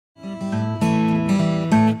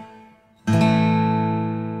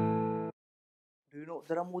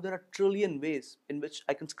sure there are more than 1 trillion ways in which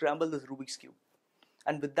I can scramble this Rubik's Cube.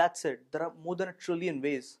 And with that said, there are more than 1 trillion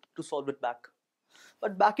ways to solve it back.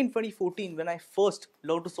 But back in 2014, when I first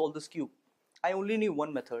learned to solve this cube, I only knew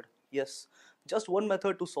one method. Yes, just one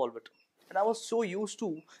method to solve it. And I was so used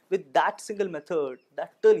to with that single method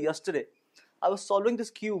that till yesterday, I was solving this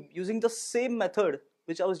cube using the same method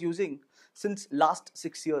which I was using since last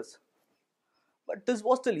 6 years. But this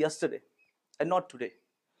was till yesterday and not today.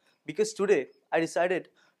 Because today I decided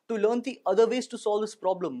to learn the other ways to solve this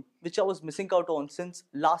problem which I was missing out on since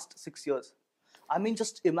last 6 years. I mean,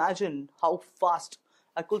 just imagine how fast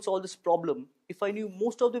I could solve this problem if I knew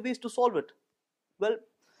most of the ways to solve it. Well,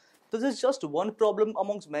 this is just one problem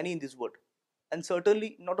amongst many in this world, and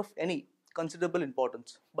certainly not of any considerable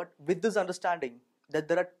importance. But with this understanding that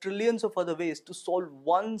there are trillions of other ways to solve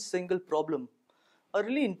one single problem, a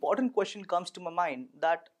really important question comes to my mind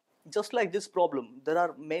that just like this problem, there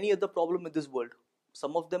are many other problems in this world.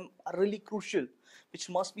 Some of them are really crucial, which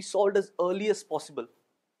must be solved as early as possible.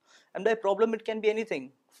 And by problem, it can be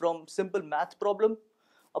anything from simple math problem,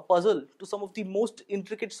 a puzzle, to some of the most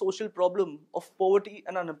intricate social problem of poverty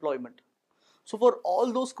and unemployment. So for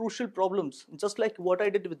all those crucial problems, just like what I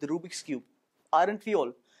did with the Rubik's Cube, aren't we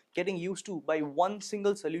all getting used to by one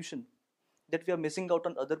single solution that we are missing out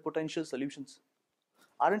on other potential solutions?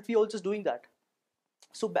 Aren't we all just doing that?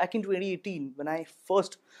 So back in 2018, when I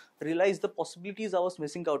first realized the possibilities I was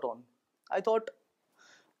missing out on, I thought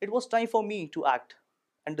it was time for me to act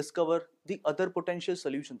and discover the other potential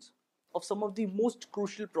solutions of some of the most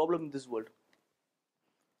crucial problems in this world.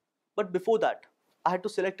 But before that, I had to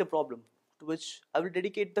select a problem to which I will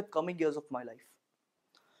dedicate the coming years of my life.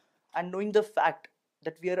 And knowing the fact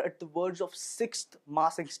that we are at the verge of 6th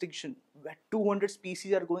mass extinction, where 200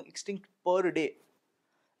 species are going extinct per day,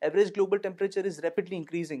 average global temperature is rapidly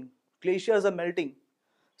increasing, glaciers are melting,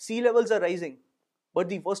 sea levels are rising, but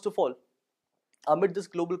the worst of all, amid this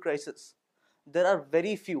global crisis, there are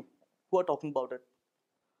very few who are talking about it.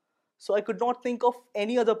 So I could not think of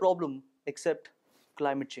any other problem except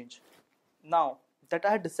climate change. Now that I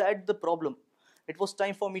had decided the problem, it was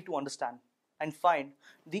time for me to understand and find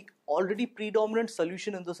the already predominant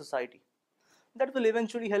solution in the society that will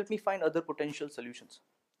eventually help me find other potential solutions.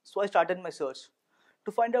 So I started my search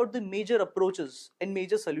to find out the major approaches and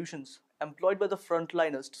major solutions employed by the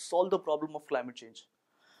frontliners to solve the problem of climate change.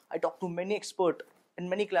 I talked to many experts and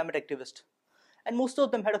many climate activists, and most of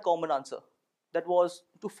them had a common answer. That was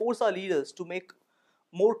to force our leaders to make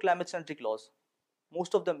more climate-centric laws.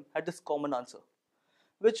 Most of them had this common answer,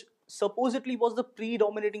 which supposedly was the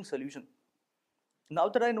predominating solution. Now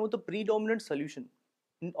that I know the predominant solution,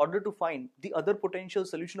 in order to find the other potential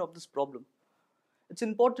solution of this problem, it's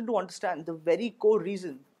important to understand the very core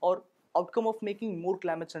reason or outcome of making more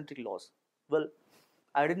climate-centric laws. Well,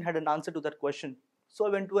 I didn't have an answer to that question, so I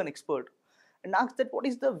went to an expert and asked that what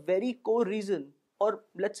is the very core reason or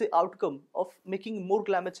let's say outcome of making more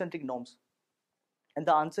climate-centric norms. And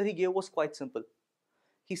the answer he gave was quite simple.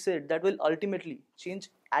 He said that will ultimately change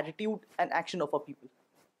attitude and action of our people.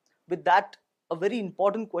 With that, a very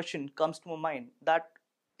important question comes to my mind, that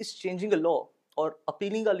is changing a law or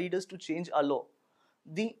appealing our leaders to change our law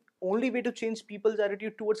the only way to change people's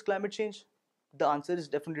attitude towards climate change? The answer is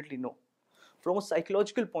definitely no. From a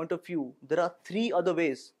psychological point of view, there are 3 other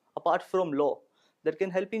ways apart from law that can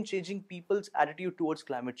help in changing people's attitude towards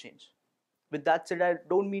climate change. With that said, I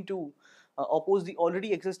don't mean to oppose the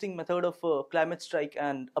already existing method of climate strike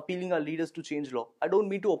and appealing our leaders to change law. I don't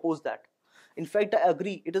mean to oppose that. In fact, I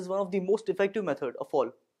agree it is one of the most effective method of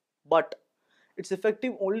all. But it's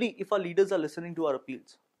effective only if our leaders are listening to our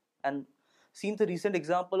appeals. And seen the recent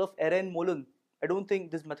example of Erin Molan, I don't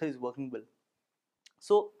think this method is working well.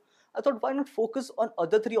 So I thought, why not focus on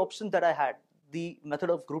other 3 options that I had: the method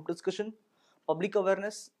of group discussion, public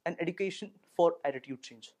awareness, and education for attitude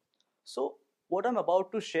change. So what I'm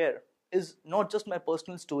about to share is not just my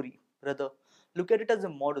personal story. Rather, look at it as a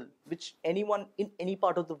model which anyone in any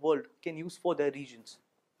part of the world can use for their regions.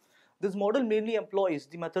 This model mainly employs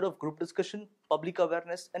the method of group discussion, public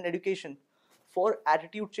awareness, and education for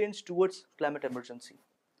attitude change towards climate emergency.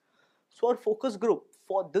 So our focus group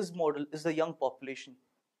for this model is the young population,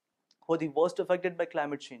 who are the worst affected by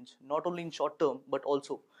climate change, not only in short term but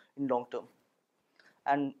also in long term.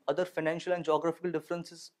 And other financial and geographical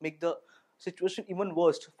differences make the situation even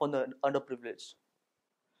worse for the underprivileged.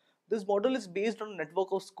 This model is based on a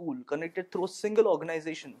network of schools connected through a single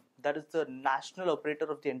organization that is the national operator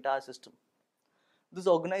of the entire system. This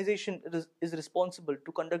organization is responsible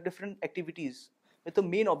to conduct different activities with the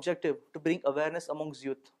main objective to bring awareness amongst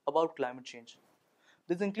youth about climate change.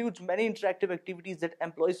 This includes many interactive activities that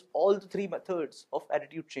employs all the 3 methods of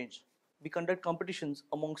attitude change. we conduct competitions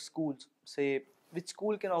among schools, say which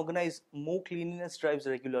school can organize more cleanliness drives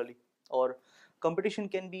regularly, or competition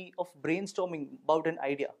can be of brainstorming about an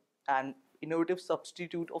idea, an innovative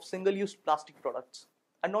substitute of single-use plastic products.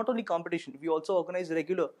 And not only competition, we also organize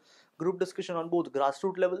regular group discussion on both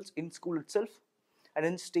grassroots levels in school itself and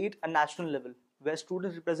in state and national level, where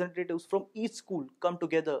student representatives from each school come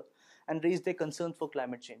together and raise their concerns for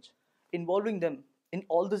climate change. Involving them in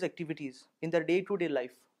all these activities in their day-to-day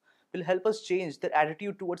life will help us change their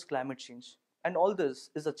attitude towards climate change. And all this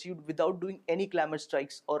is achieved without doing any climate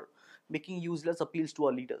strikes or making useless appeals to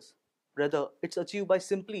our leaders. Rather, it's achieved by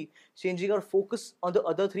simply changing our focus on the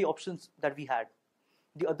other three options that we had,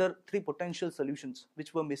 the other three potential solutions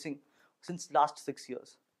which were missing since last 6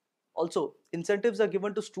 years. Also, incentives are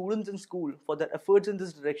given to students in school for their efforts in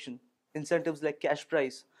this direction. Incentives like cash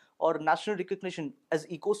prize or national recognition as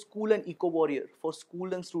Eco School and Eco Warrior for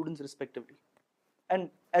school and students respectively. And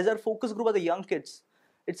as our focus group are the young kids,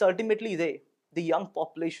 it's ultimately they, the young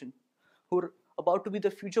population, who are about to be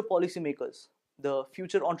the future policymakers, the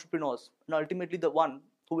future entrepreneurs, and ultimately the one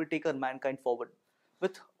who will take our mankind forward.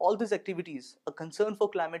 With all these activities, a concern for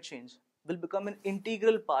climate change will become an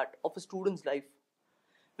integral part of a student's life,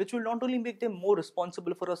 which will not only make them more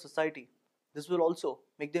responsible for our society, this will also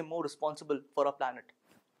make them more responsible for our planet.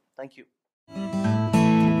 Thank you.